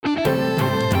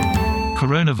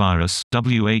Coronavirus,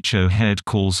 WHO head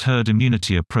calls herd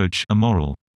immunity approach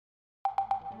immoral.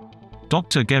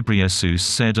 Dr. Ghebreyesus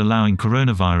said allowing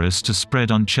coronavirus to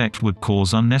spread unchecked would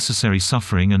cause unnecessary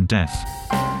suffering and death.